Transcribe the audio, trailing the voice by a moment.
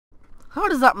How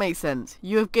does that make sense?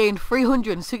 You have gained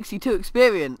 362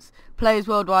 experience. Players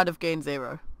worldwide have gained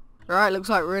 0. Alright, looks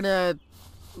like we're in a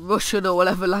Russian or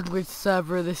whatever language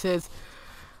server this is.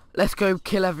 Let's go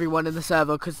kill everyone in the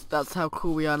server, because that's how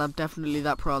cool we are, and I'm definitely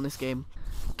that pro on this game.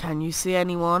 Can you see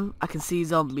anyone? I can see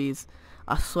zombies.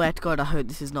 I swear to God, I hope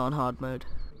this is not on hard mode.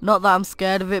 Not that I'm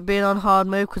scared of it being on hard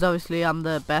mode, because obviously I'm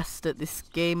the best at this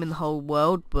game in the whole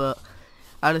world, but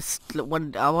I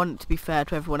want it to be fair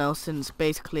to everyone else, since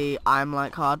basically I'm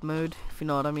like hard mode, if you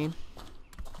know what I mean.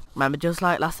 Remember, just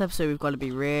like last episode, we've got to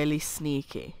be really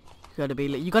sneaky. You got to be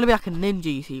like a ninja.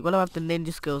 You see, you got to have the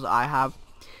ninja skills that I have,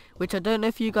 which I don't know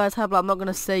if you guys have. But I'm not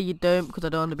gonna say you don't, because I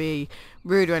don't want to be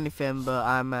rude or anything. But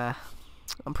I'm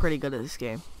pretty good at this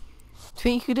game. Do you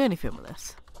think you could do anything with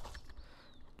this?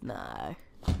 No.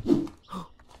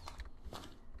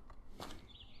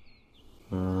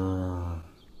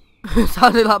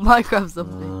 Sounded like Minecraft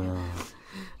something.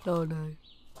 Oh no.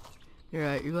 You're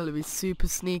right, you gotta be super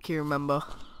sneaky, remember.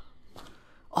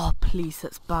 Oh please,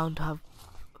 that's bound to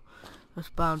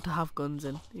have guns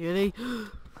in. You ready?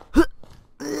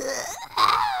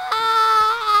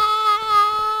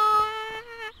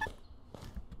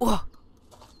 Oh.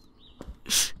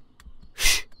 Shh.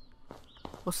 Shh.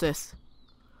 What's this?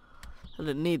 I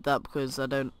don't need that because I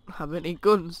don't have any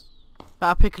guns. But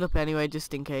I'll pick it up anyway,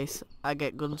 just in case I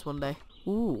get guns one day.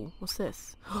 Ooh, what's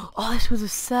this? Oh, this was a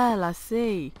cell, I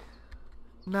see.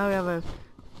 Now we have a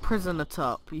prisoner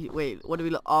top. Wait, what do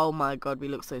we look? Oh my God, we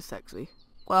look so sexy.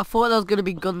 Well, I thought there was going to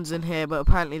be guns in here, but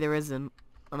apparently there isn't.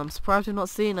 And I'm surprised we've not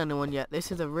seen anyone yet.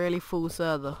 This is a really full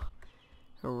server.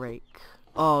 A rake.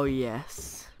 Oh,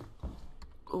 yes.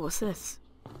 Oh, what's this?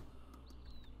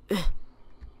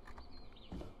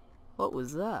 What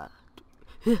was that?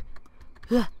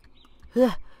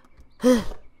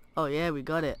 Oh, yeah, we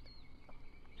got it.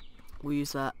 We'll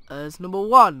use that as number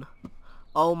 1.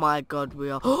 Oh, my God, we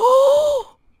are...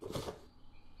 Oh!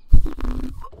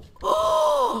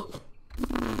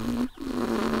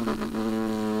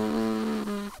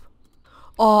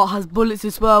 Oh, it has bullets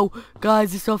as well.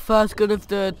 Guys, it's our first gun of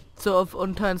the sort of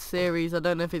Unturned series. I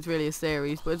don't know if it's really a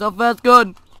series, but it's our first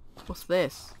gun. What's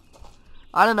this?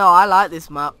 I don't know. I like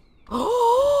this map.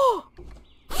 Oh!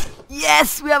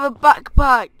 Yes, we have a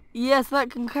backpack. Yes, that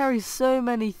can carry so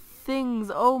many things.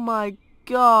 Oh my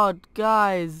God,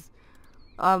 guys.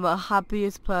 I'm the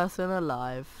happiest person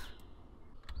alive.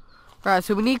 Right,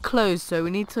 so we need clothes. So we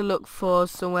need to look for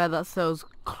somewhere that sells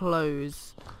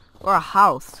clothes. Or a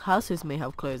house. Houses may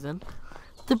have clothes in.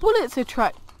 The bullets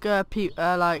attract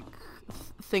like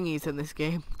thingies in this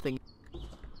game.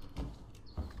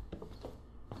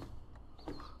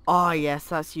 Oh yes,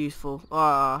 that's useful.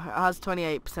 Oh, it has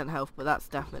 28% health, but that's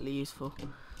definitely useful.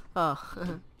 Oh.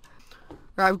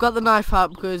 Right, I've got the knife out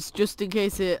because just in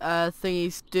case it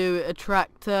thingies do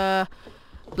attract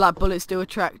black bullets do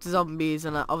attract zombies,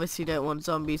 and I obviously don't want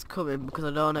zombies coming because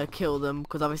I don't want to kill them,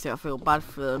 because obviously I feel bad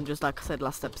for them, just like I said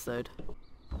last episode.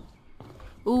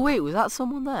 Oh wait, was that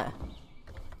someone there?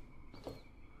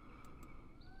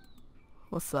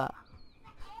 What's that?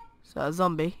 Is that a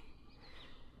zombie?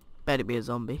 Better be a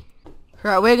zombie.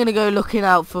 Right, we're gonna go looking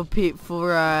out for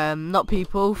not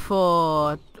people,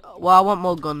 for... Well, I want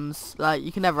more guns. Like,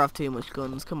 you can never have too much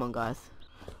guns. Come on, guys.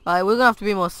 Like, we're gonna have to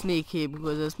be more sneaky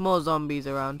because there's more zombies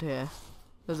around here.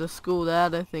 There's a school there, I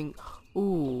don't think...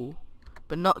 Ooh.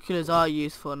 Binoculars are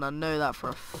useful, and I know that for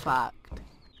a fact.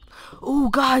 Ooh,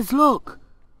 guys, look!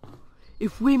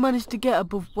 If we manage to get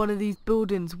above one of these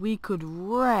buildings, we could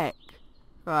wreck.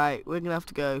 Right, we're gonna have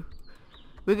to go.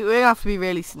 We're gonna have to be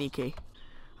really sneaky.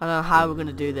 I don't know how we're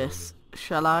gonna do this.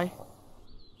 Shall I?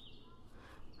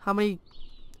 How many...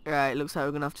 Right, looks like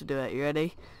we're gonna have to do it. You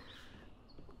ready?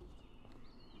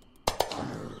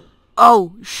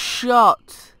 Oh,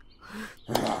 shot!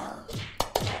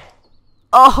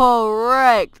 Oh,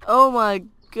 wrecked! Oh my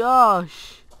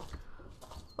gosh!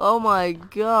 Oh my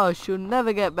gosh, you'll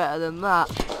never get better than that.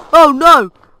 Oh no!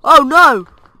 Oh no!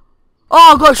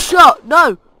 Oh, I got shot!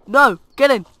 No! No! Get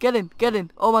in! Get in! Get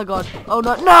in! Oh my god! Oh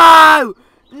no! No!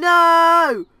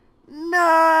 No!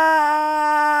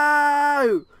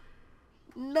 No!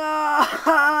 No!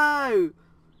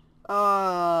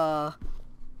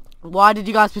 Why did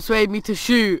you guys persuade me to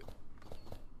shoot?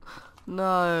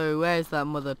 No, where's that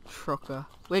mother trucker?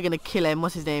 We're gonna kill him.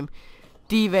 What's his name?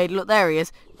 Devade. Look, there he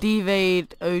is.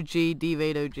 Devade OG.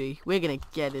 Devade OG. We're gonna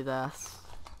get his ass.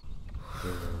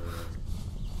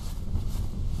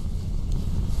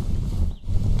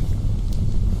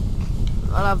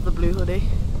 I'll have the blue hoodie.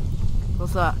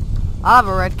 What's that? I'll have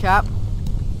a red cap.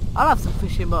 I'll have some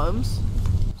fishing bottoms.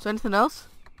 Is there anything else?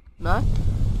 No?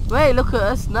 Wait, look at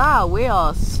us now. We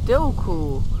are still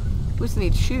cool. We just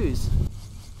need shoes.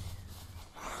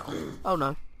 Oh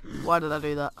no. Why did I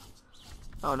do that?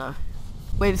 Oh no.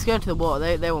 Wait, it's going to the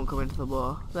water. They won't come into the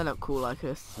water. They're not cool like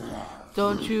us.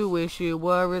 Don't you wish you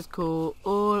were as cool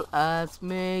as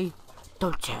me?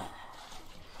 Don't you?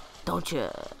 Don't you? Do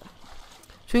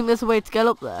you think there's a way to get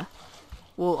up there?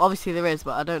 Well, obviously there is,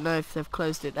 but I don't know if they've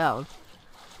closed it down.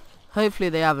 Hopefully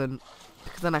they haven't,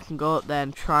 because then I can go up there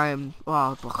and try and...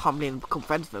 Well, I can't believe I've become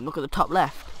friends with them. Look at the top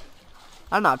left.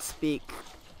 I don't know how to speak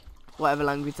whatever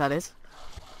language that is.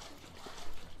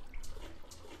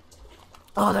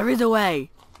 Oh, there is a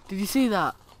way. Did you see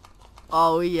that?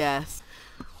 Oh, yes.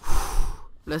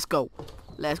 Let's go.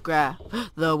 Let's grab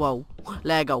the wall.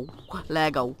 Lego.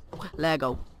 Lego.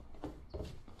 Lego.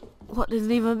 What? There's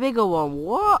an even bigger one.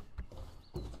 What?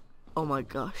 Oh my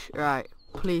gosh. Right.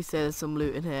 Please say there's some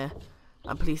loot in here.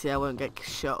 And please say I won't get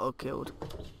shot or killed.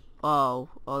 Oh.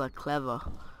 Oh, they're clever.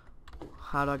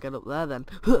 How do I get up there then?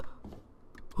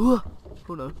 Oh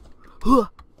no.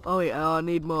 Oh wait, I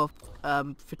need more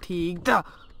fatigue.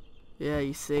 Yeah,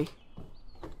 you see.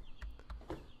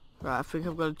 Right, I think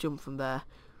I've got to jump from there.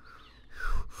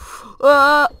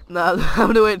 No, I'm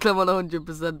gonna wait till I'm on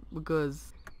 100%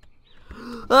 because...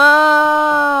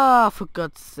 for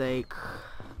God's sake.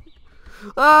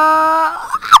 No!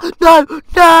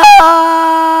 No!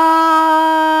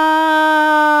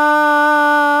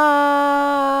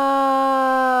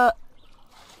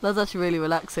 That's actually really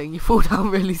relaxing. You fall down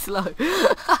really slow.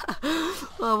 Oh,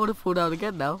 I want to fall down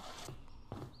again now.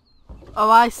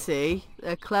 Oh, I see.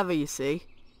 They're clever, you see.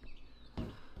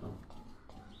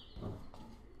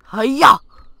 Hiya!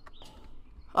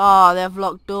 Oh, they have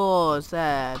locked doors.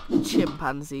 They're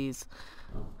chimpanzees.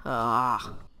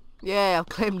 Ah. Yeah, I've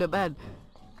claimed a bed.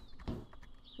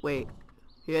 Wait.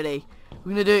 You ready?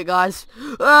 We're gonna do it, guys.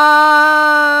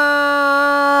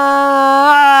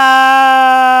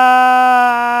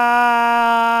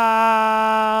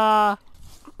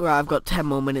 Right, I've got 10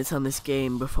 more minutes on this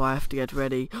game before I have to get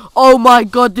ready. Oh my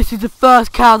god, this is the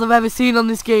first cows I've ever seen on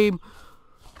this game.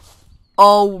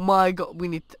 Oh my god, we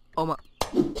need to, oh my...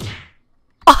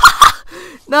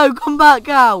 No, come back,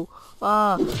 cow.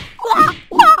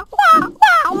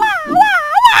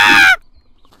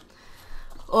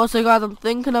 Also, guys, I'm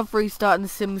thinking of restarting the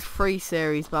Sims 3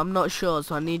 series, but I'm not sure,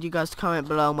 so I need you guys to comment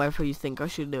below on whether you think I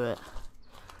should do it.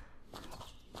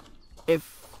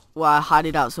 Well, I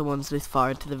hide out someone's this far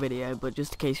into the video, but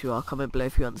just in case you are, comment below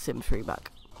if you want the Sims 3 back.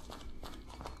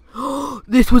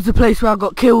 This was the place where I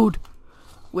got killed.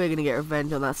 We're gonna get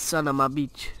revenge on that son on my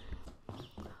beach.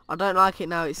 I don't like it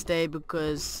now it's stayed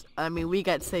because, I mean, we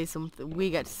get to say something, we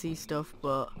get to see stuff,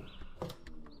 but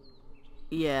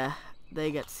yeah,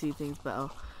 they get to see things better.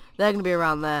 They're gonna be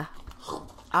around there.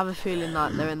 I have a feeling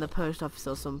like they're in the post office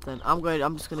or something. I'm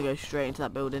just gonna go straight into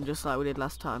that building just like we did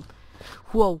last time.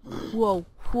 Whoa, whoa,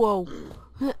 whoa.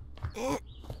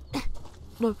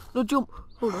 No, no, jump.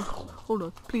 Oh no, oh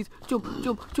no, please, jump,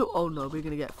 jump, jump. Oh no, we're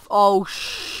gonna get, oh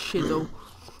shizzle.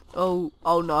 Oh,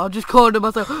 oh no, I just cornered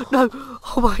myself. No,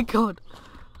 oh my god.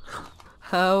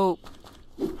 Help.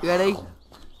 You ready?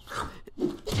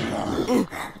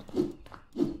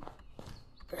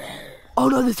 Oh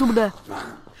no, there's someone there.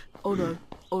 Oh no,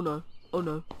 oh no, oh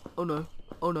no, oh no,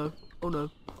 oh no, oh no,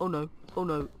 oh no, oh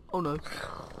no, oh no.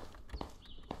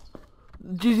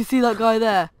 Did you see that guy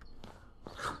there?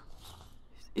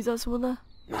 Is that someone there?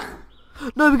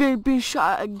 No, we're getting being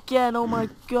shot at again. Oh my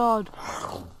god.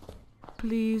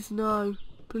 Please, no.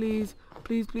 Please,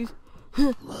 please, please.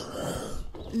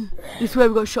 This way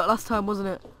we got shot last time, wasn't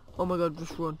it? Oh my god,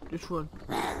 just run, just run.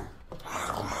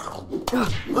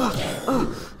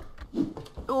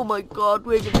 Oh my god,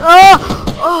 we're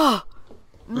gonna...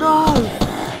 No!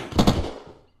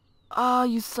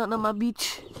 You son of my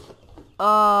bitch.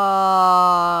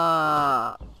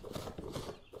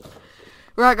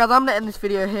 Right guys, I'm gonna end this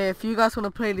video here. If you guys want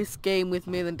to play this game with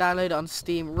me, then download it on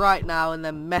Steam right now and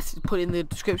then put it in the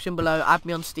description below. Add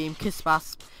me on Steam,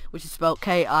 Kispasp, which is spelled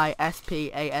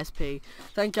Kispasp.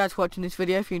 Thank you guys for watching this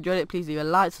video. If you enjoyed it, please leave a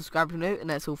like, subscribe, and note, and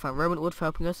that's all from Roman Wood for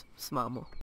helping us smile more.